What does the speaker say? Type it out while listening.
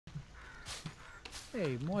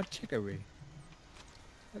Hey, more chicory.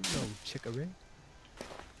 Hello, chicory.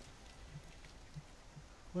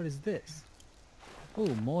 What is this? Oh,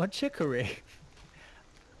 more chicory.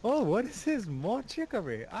 Oh, what is this? More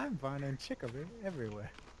chicory. I'm finding chicory everywhere.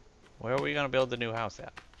 Where are we gonna build the new house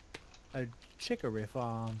at? A chicory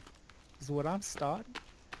farm is what I'm starting.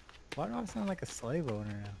 Why do I sound like a slave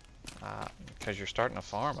owner now? Because you're starting a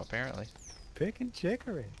farm, apparently. Picking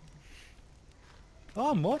chicory.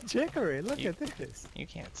 Oh, more chicory. Look You at this. you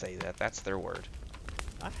can't say that. That's their word.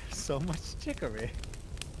 I have so much chicory.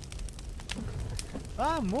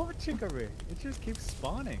 Ah, more chicory. It just keeps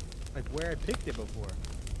spawning. Like where I picked it before.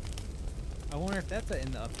 I wonder if that's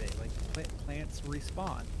in the update. Like plants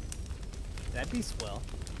respawn. That'd be swell.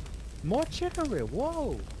 More chicory.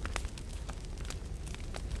 Whoa.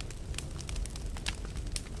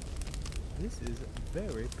 This is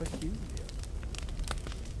very peculiar.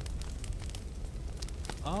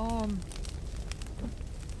 Um.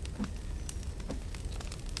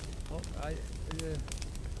 Oh,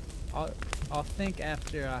 I'll I'll think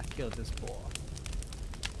after I kill this boar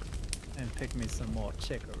and pick me some more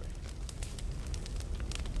chicory.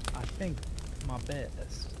 I think my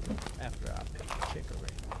best after I pick the chicory.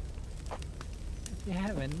 If you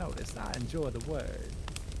haven't noticed, I enjoy the word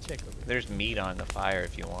chicory. There's meat on the fire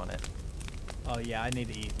if you want it. Oh yeah, I need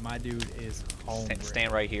to eat. My dude is hungry.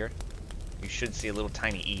 Stand right here. You should see a little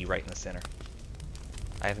tiny E right in the center.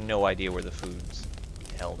 I have no idea where the food's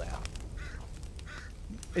held out.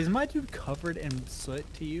 Is my dude covered in soot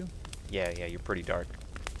to you? Yeah, you're pretty dark.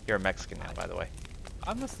 You're a Mexican now, by the way.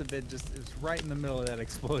 I must have been just, it's right in the middle of that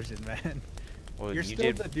explosion, man. Well, You're you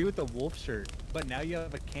still did the dude with the wolf shirt, but now you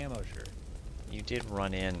have a camo shirt. you did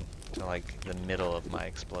run in to like the middle of my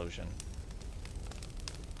explosion.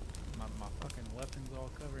 My fucking weapon's all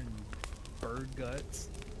covered in bird guts.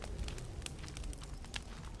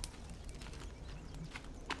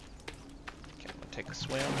 Okay, I'm gonna take a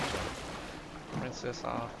swim. Rinse this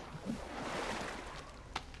off.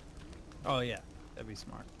 Oh yeah, that'd be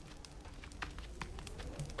smart.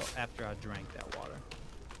 Well, after I drank that water.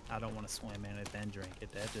 I don't want to swim in it then drink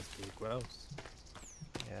it. That'd just be gross.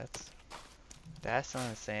 Yeah, that's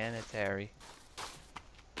unsanitary.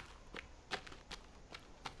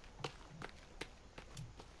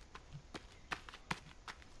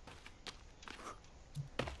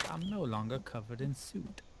 I'm no longer covered in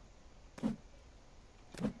soot.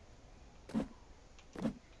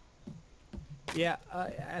 Yeah,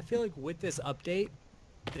 I feel like with this update,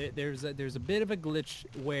 there's a bit of a glitch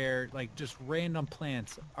where like just random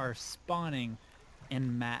plants are spawning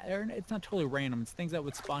in mass. It's not totally random. It's things that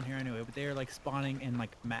would spawn here anyway, but they're like spawning in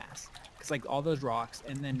like mass. Cause like all those rocks,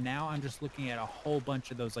 and then now I'm just looking at a whole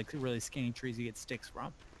bunch of those like really skinny trees you get sticks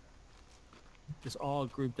from, just all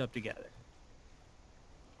grouped up together.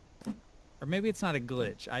 Or maybe it's not a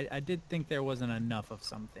glitch. I did think there wasn't enough of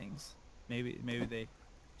some things. Maybe they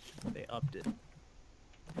upped it.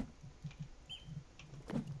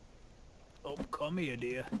 Oh, come here,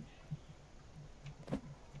 dear.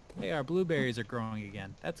 Hey, our blueberries are growing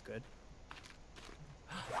again. That's good.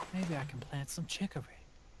 Maybe I can plant some chicory.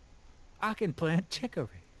 I can plant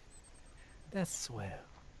chicory. That's swell.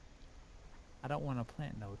 I don't want to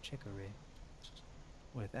plant no chicory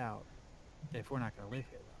without, if we're not going to live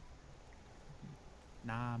here,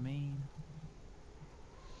 though. Nah, I mean.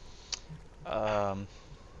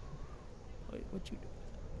 Wait, what you doing?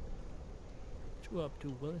 What you up to,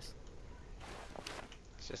 Willis?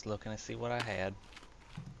 Just looking to see what I had.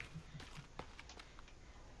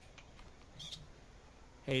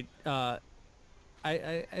 Hey, I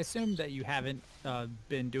assume that you haven't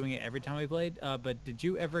been doing it every time we played, but did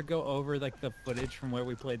you ever go over like the footage from where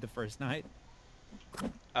we played the first night?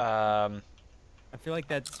 Um, I feel like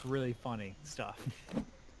that's really funny stuff.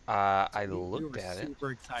 I We looked were at it.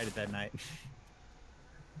 super excited that night.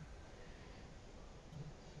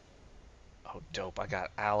 Oh, dope. I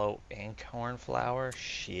got aloe and cornflower.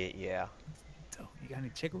 Shit, yeah. So, you got any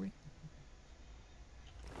chicory?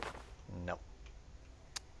 No.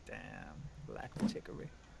 Damn, lack of chicory.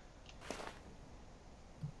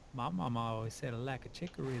 My mama always said a lack of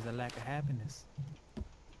chicory is a lack of happiness.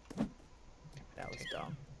 That was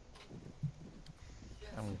dumb.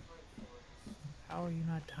 Um, How are you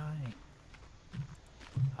not dying?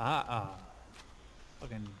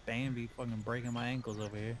 Fucking Bambi fucking breaking my ankles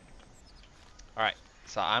over here. Alright,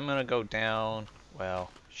 so I'm gonna go down. Well,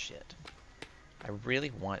 shit. I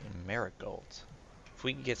really want marigolds. If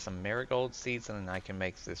we can get some marigold seeds, and then I can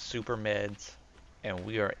make the super meds, and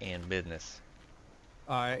we are in business.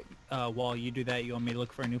 Alright, while you do that, you want me to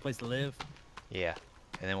look for a new place to live? Yeah,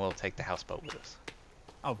 and then we'll take the houseboat with us.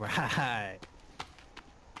 Alright.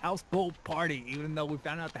 Houseboat party, even though we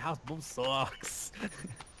found out the houseboat sucks.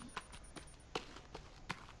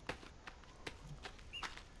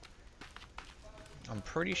 I'm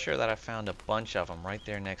pretty sure that I found a bunch of them right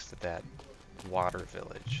there next to that water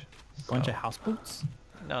village. Bunch So, of houseboats?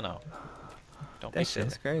 no, no. Don't be That silly.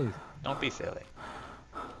 shit's crazy. Don't be silly.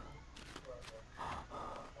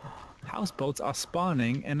 Houseboats are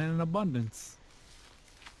spawning and in abundance.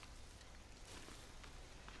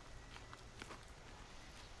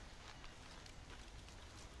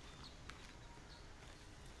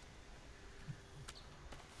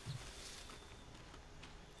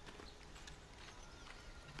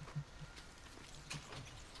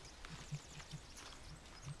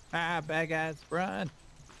 Ah, bad guys, run!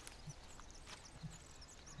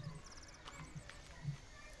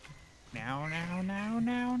 Now, now, now,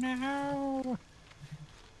 now, now!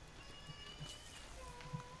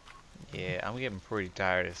 Yeah, I'm getting pretty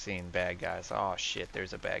tired of seeing bad guys. Oh shit,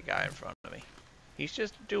 there's a bad guy in front of me. He's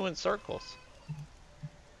just doing circles.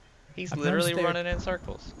 He's I've literally noticed running in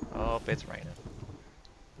circles. Oh, it's raining.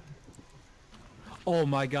 Oh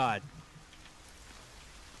my god.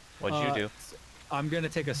 What'd you do? I'm gonna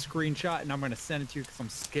take a screenshot and I'm gonna send it to you because I'm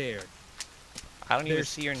scared. I don't even There's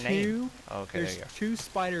see your name. Okay, there There's you go. 2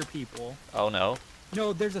 spider people. Oh no.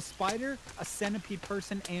 No, there's a spider, a centipede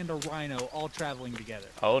person, and a rhino all traveling together.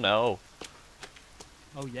 Oh no.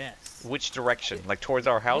 Oh yes. Which direction? Like towards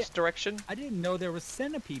our house direction? I didn't know there was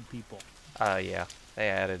centipede people. Yeah. They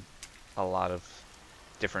added a lot of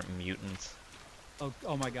different mutants.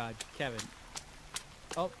 Oh my god, Kevin.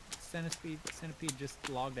 Oh, centipede just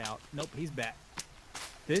logged out. Nope, he's back.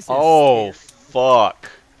 This is Oh, scary.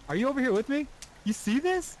 fuck. Are you over here with me? You see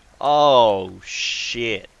this? Oh,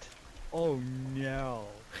 shit. Oh no.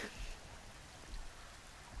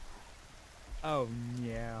 Oh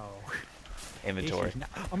no. Inventory.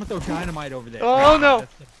 I'm gonna throw dynamite over there. Oh, no.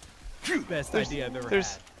 That's the best idea I've ever had.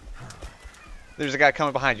 There's a guy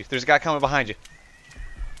coming behind you. There's a guy coming behind you.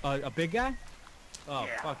 A big guy? Oh,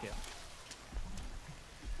 Yeah. fuck it.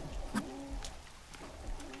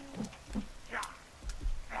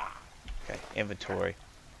 Okay, inventory.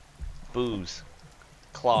 Booze.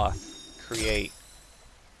 Cloth. Create.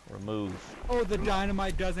 Remove. Oh, the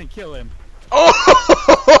dynamite doesn't kill him.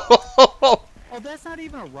 Oh! Oh, that's not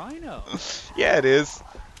even a rhino. Yeah, it is.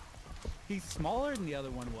 He's smaller than the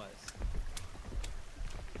other one was.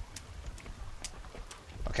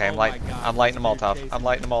 Okay, Oh my God, I'm lighting the this dude Molotov. chasing I'm me.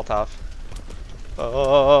 lighting the Molotov.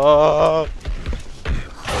 Oh!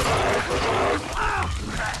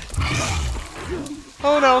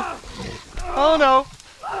 Oh no! Oh no!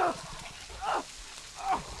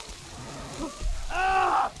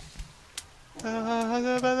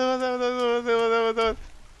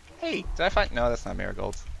 Hey, did I find? No, that's not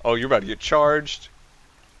marigolds. Oh, you're about to get charged.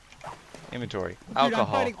 Inventory. Dude, Alcohol.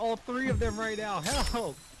 I'm fighting all 3 of them right now.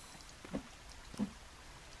 Help!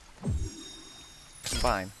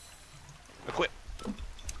 Combine. Equip.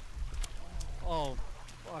 Oh,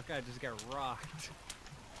 fuck! I just got rocked.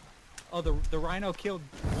 Oh, the rhino killed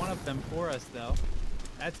one of them for us, though.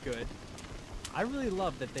 That's good. I really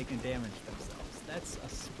love that they can damage themselves. That's a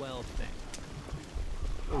swell thing.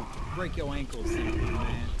 Oh, break your ankles, centipede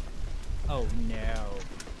man. Oh no.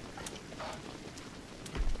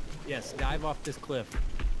 Yes, dive off this cliff.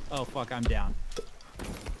 Oh fuck, I'm down.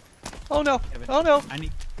 Oh no! Kevin, Oh no!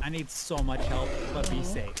 I need so much help, but be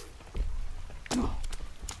safe.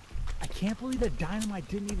 I can't believe that dynamite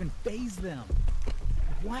didn't even phase them.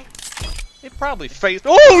 What? It probably phased.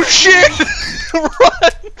 Oh shit!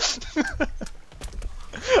 Run!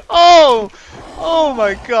 Oh! Oh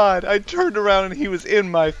my god! I turned around and he was in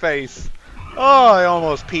my face. Oh, I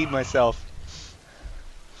almost peed myself.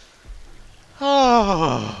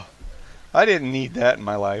 Oh, I didn't need that in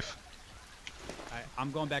my life.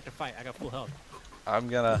 I'm going back to fight. I got full health. I'm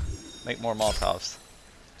gonna make more Molotovs.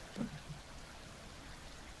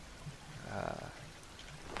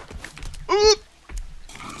 Oop!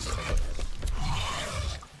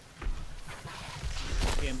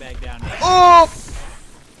 Getting back down here. Oh!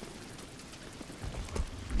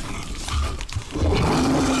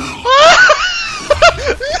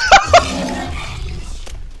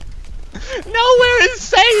 Nowhere is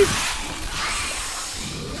safe!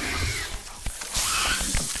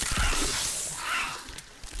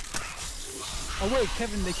 Oh wait,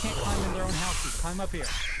 Kevin, they can't climb in their own houses. Climb up here.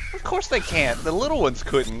 Of course they can't. The little ones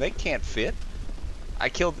couldn't. They can't fit. I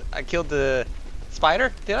killed the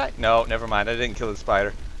spider? Did I? No, never mind. I didn't kill the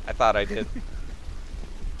spider. I thought I did.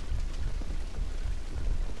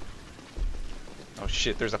 Oh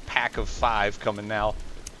shit, there's a pack of 5 coming now.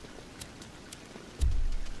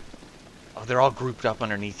 Oh, they're all grouped up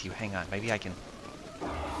underneath you. Hang on, maybe I can...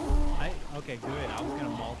 Okay, good. I was gonna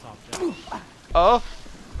Molotov them. Oh!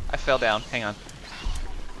 I fell down. Hang on.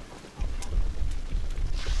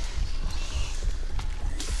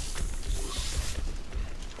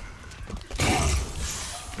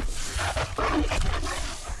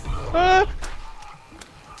 Ah!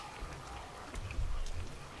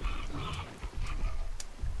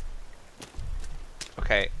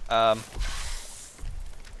 Okay, I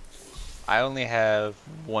only have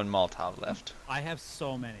one Molotov left. I have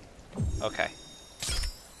so many. Okay.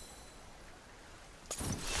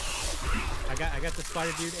 I got the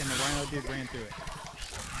spider dude and the rhino dude ran through it.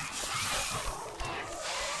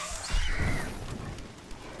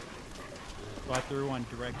 So I threw one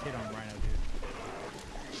direct hit on rhino dude.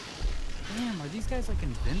 Damn, are these guys like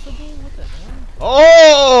invincible? What the hell?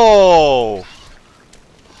 Oh!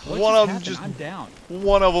 What One just of them happened? just. I'm down.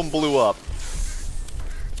 One of them blew up.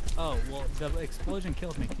 Oh, well, the explosion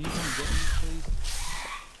killed me. Can you come and get me, please?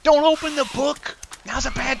 Don't open the book! Now's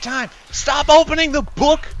a bad time! Stop opening the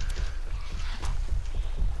book!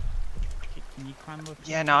 Can you climb up?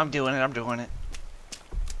 Yeah, no, I'm doing it. I'm doing it.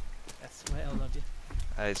 That's why I love you.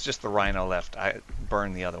 It's just the rhino left. I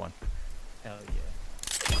burned the other one. Hell yeah.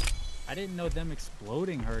 I didn't know them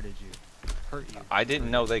exploding hurt you. I didn't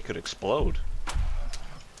know they could explode.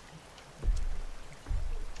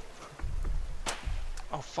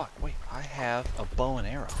 Oh fuck! Wait, I have a bow and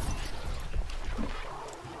arrow.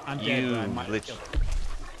 I'm dead, but I might lit. kill him.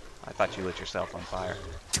 I thought you lit yourself on fire.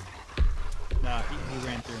 No, he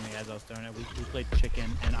ran through me as I was throwing it. We played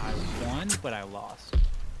chicken, and I won, but I lost.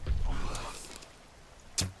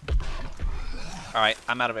 Alright,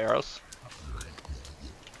 I'm out of arrows.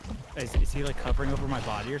 Is he like hovering over my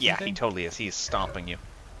body or something? Yeah, he totally is. He's stomping you.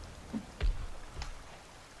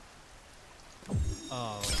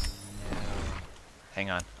 Oh, no. Hang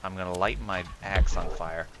on. I'm gonna light my axe on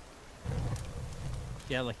fire.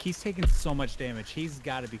 Yeah, like he's taking so much damage. He's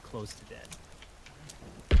got to be close to dead.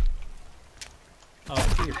 Oh, I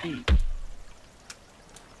see your feet.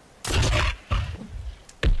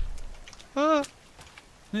 Ah.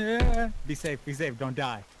 Yeah. Be safe, don't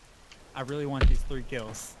die. I really want these 3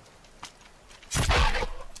 kills.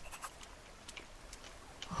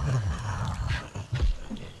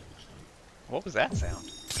 What was that sound?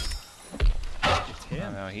 It's him.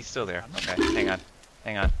 Oh, no, he's still there. Okay, hang on.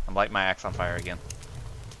 Hang on. I'm lighting my axe on fire again.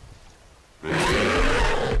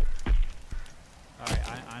 Alright,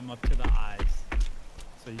 I'm up to the eyes.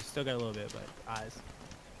 So you still got a little bit, but eyes.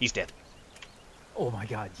 He's dead. Oh my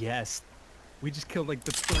god, yes. We just killed like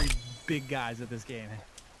the 3 big guys of this game.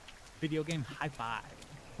 Video game high five.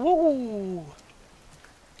 Woo!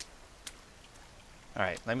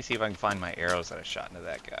 Alright, let me see if I can find my arrows that I shot into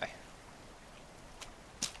that guy.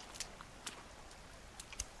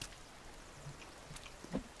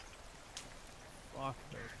 Fuck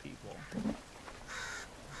those people.